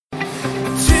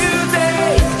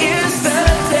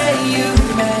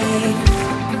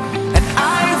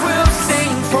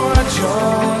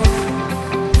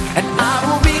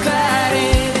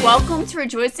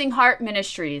Rejoicing Heart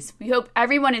Ministries. We hope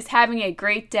everyone is having a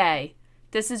great day.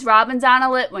 This is Robin Donna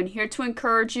Litwin here to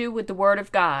encourage you with the Word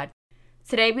of God.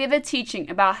 Today we have a teaching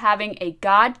about having a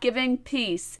God-given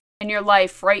peace in your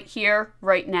life right here,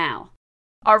 right now.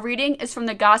 Our reading is from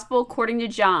the Gospel according to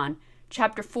John,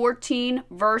 chapter 14,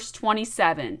 verse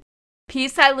 27.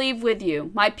 Peace I leave with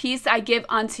you, my peace I give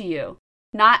unto you.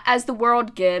 Not as the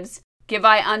world gives, give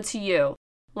I unto you.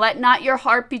 Let not your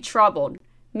heart be troubled,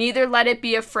 neither let it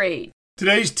be afraid.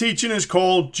 Today's teaching is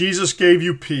called Jesus Gave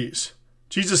You Peace.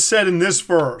 Jesus said in this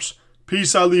verse,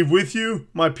 Peace I leave with you,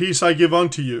 my peace I give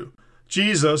unto you.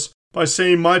 Jesus, by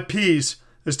saying my peace,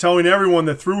 is telling everyone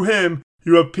that through him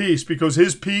you have peace because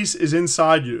his peace is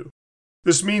inside you.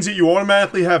 This means that you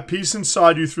automatically have peace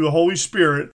inside you through the Holy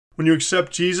Spirit when you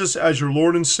accept Jesus as your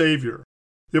Lord and Savior.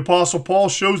 The Apostle Paul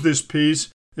shows this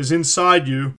peace is inside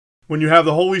you when you have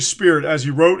the Holy Spirit, as he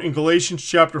wrote in Galatians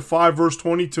chapter 5, verse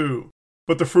 22.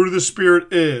 But the fruit of the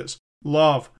Spirit is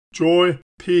love, joy,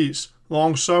 peace,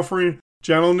 long-suffering,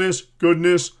 gentleness,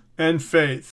 goodness, and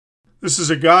faith. This is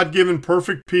a God-given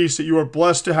perfect peace that you are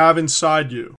blessed to have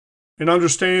inside you. An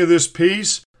understanding of this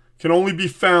peace can only be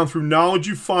found through knowledge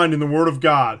you find in the Word of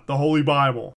God, the Holy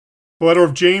Bible. The letter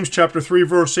of James chapter 3,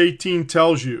 verse 18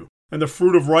 tells you, And the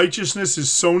fruit of righteousness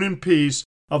is sown in peace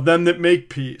of them that make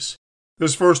peace.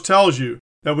 This verse tells you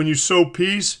that when you sow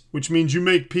peace, which means you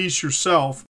make peace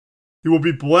yourself, you will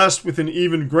be blessed with an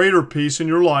even greater peace in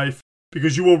your life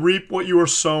because you will reap what you are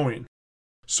sowing.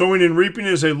 Sowing and reaping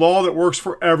is a law that works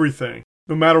for everything.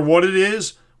 No matter what it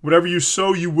is, whatever you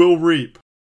sow, you will reap.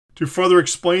 To further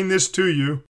explain this to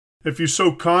you, if you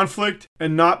sow conflict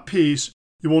and not peace,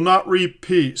 you will not reap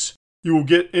peace. You will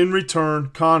get in return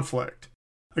conflict.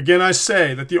 Again, I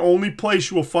say that the only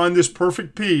place you will find this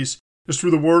perfect peace is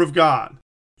through the Word of God.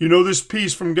 You know this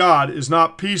peace from God is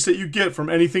not peace that you get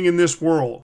from anything in this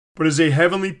world, but is a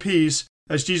heavenly peace,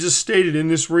 as Jesus stated in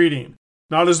this reading.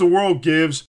 Not as the world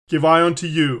gives, give I unto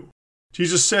you.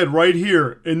 Jesus said right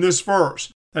here in this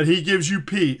verse that he gives you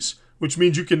peace, which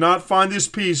means you cannot find this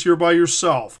peace here by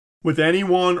yourself, with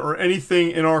anyone or anything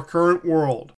in our current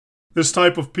world. This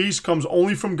type of peace comes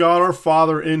only from God our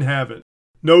Father in heaven.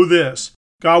 Know this,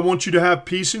 God wants you to have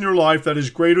peace in your life that is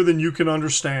greater than you can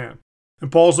understand. In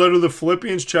Paul's letter to the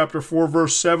Philippians chapter 4,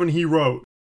 verse 7, he wrote,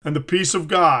 And the peace of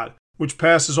God, which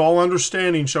passes all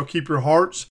understanding, shall keep your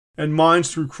hearts and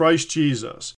minds through Christ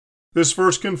Jesus. This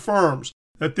verse confirms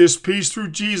that this peace through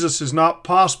Jesus is not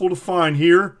possible to find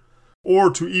here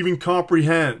or to even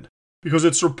comprehend, because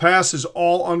it surpasses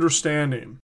all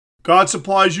understanding. God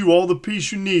supplies you all the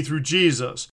peace you need through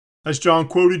Jesus, as John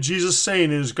quoted Jesus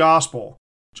saying in his gospel.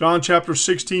 John chapter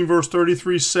 16, verse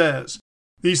 33 says,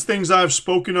 These things I have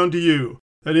spoken unto you,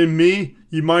 that in me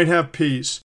ye might have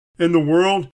peace. In the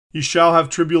world ye shall have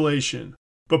tribulation,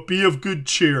 but be of good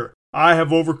cheer, I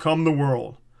have overcome the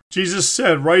world. Jesus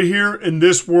said right here in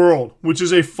this world, which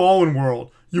is a fallen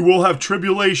world, you will have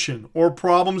tribulation or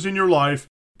problems in your life,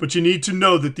 but you need to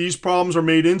know that these problems are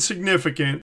made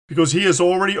insignificant because he has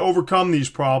already overcome these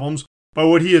problems by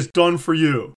what he has done for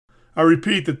you. I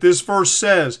repeat that this verse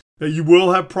says that you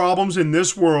will have problems in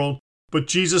this world, but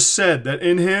Jesus said that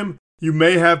in him you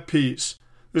may have peace.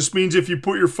 This means if you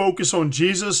put your focus on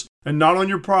Jesus and not on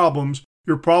your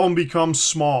problem becomes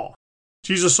small.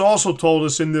 Jesus also told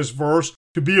us in this verse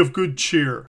to be of good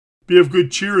cheer. Be of good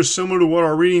cheer is similar to what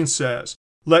our reading says.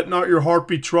 Let not your heart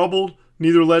be troubled,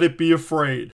 neither let it be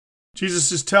afraid.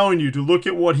 Jesus is telling you to look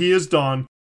at what he has done.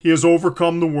 He has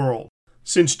overcome the world.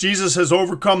 Since Jesus has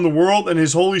overcome the world and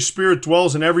his Holy Spirit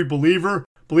dwells in every believer,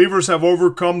 believers have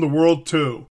overcome the world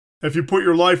too. If you put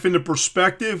your life into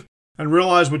perspective and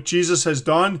realize what Jesus has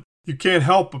done, you can't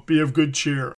help but be of good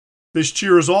cheer. This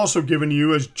cheer is also given to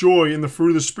you as joy in the fruit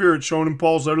of the Spirit shown in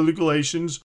Paul's letter to the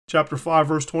Galatians, chapter 5,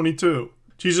 verse 22.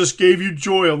 Jesus gave you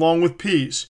joy along with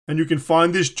peace, and you can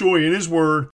find this joy in his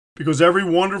word because every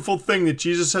wonderful thing that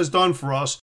Jesus has done for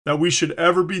us that we should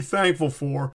ever be thankful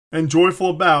for and joyful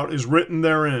about is written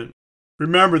therein.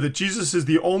 Remember that Jesus is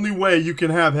the only way you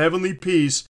can have heavenly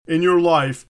peace in your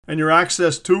life, and your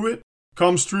access to it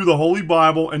comes through the Holy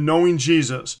Bible and knowing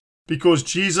Jesus, because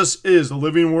Jesus is the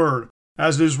living Word,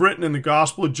 as it is written in the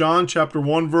Gospel of John chapter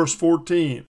 1, verse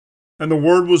 14. And the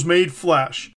Word was made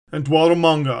flesh, and dwelt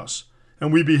among us,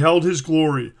 and we beheld his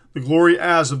glory, the glory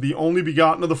as of the only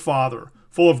begotten of the Father,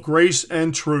 full of grace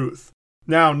and truth.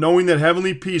 Now, knowing that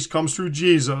heavenly peace comes through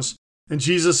Jesus, and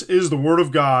Jesus is the Word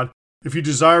of God, if you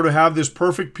desire to have this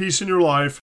perfect peace in your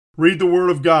life, read the Word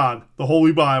of God, the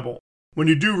Holy Bible. When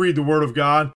you do read the Word of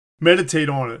God, meditate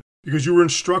on it, because you were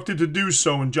instructed to do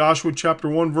so in Joshua chapter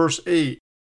 1, verse 8.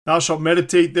 Thou shalt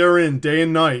meditate therein day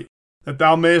and night, that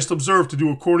thou mayest observe to do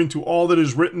according to all that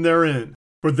is written therein.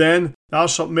 For then thou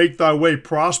shalt make thy way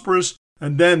prosperous,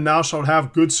 and then thou shalt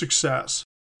have good success.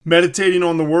 Meditating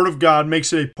on the Word of God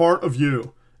makes it a part of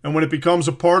you, and when it becomes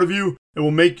a part of you, it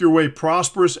will make your way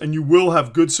prosperous and you will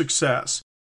have good success.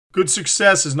 Good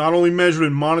success is not only measured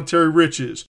in monetary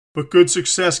riches, but good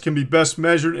success can be best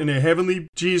measured in a heavenly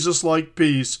Jesus-like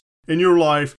peace in your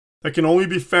life that can only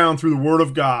be found through the Word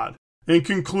of God. In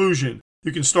conclusion,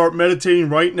 you can start meditating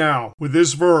right now with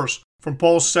this verse from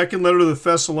Paul's second letter to the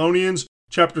Thessalonians,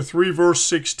 chapter 3, verse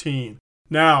 16.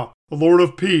 Now, the Lord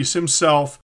of peace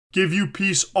himself give you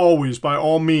peace always by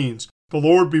all means. The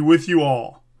Lord be with you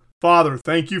all. Father,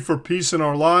 thank you for peace in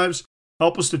our lives.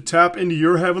 Help us to tap into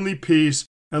your heavenly peace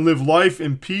and live life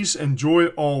in peace and joy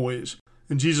always.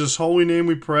 In Jesus' holy name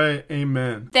we pray,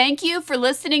 amen. Thank you for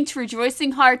listening to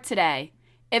Rejoicing Heart today.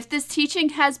 If this teaching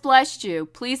has blessed you,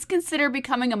 please consider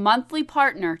becoming a monthly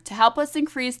partner to help us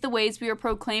increase the ways we are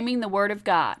proclaiming the Word of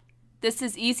God. This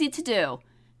is easy to do.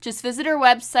 Just visit our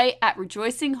website at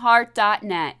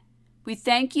rejoicingheart.net. We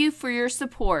thank you for your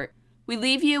support. We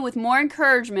leave you with more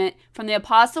encouragement from the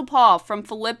Apostle Paul from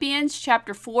Philippians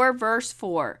chapter 4, verse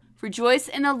 4. Rejoice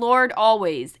in the Lord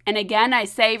always, and again I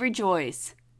say rejoice.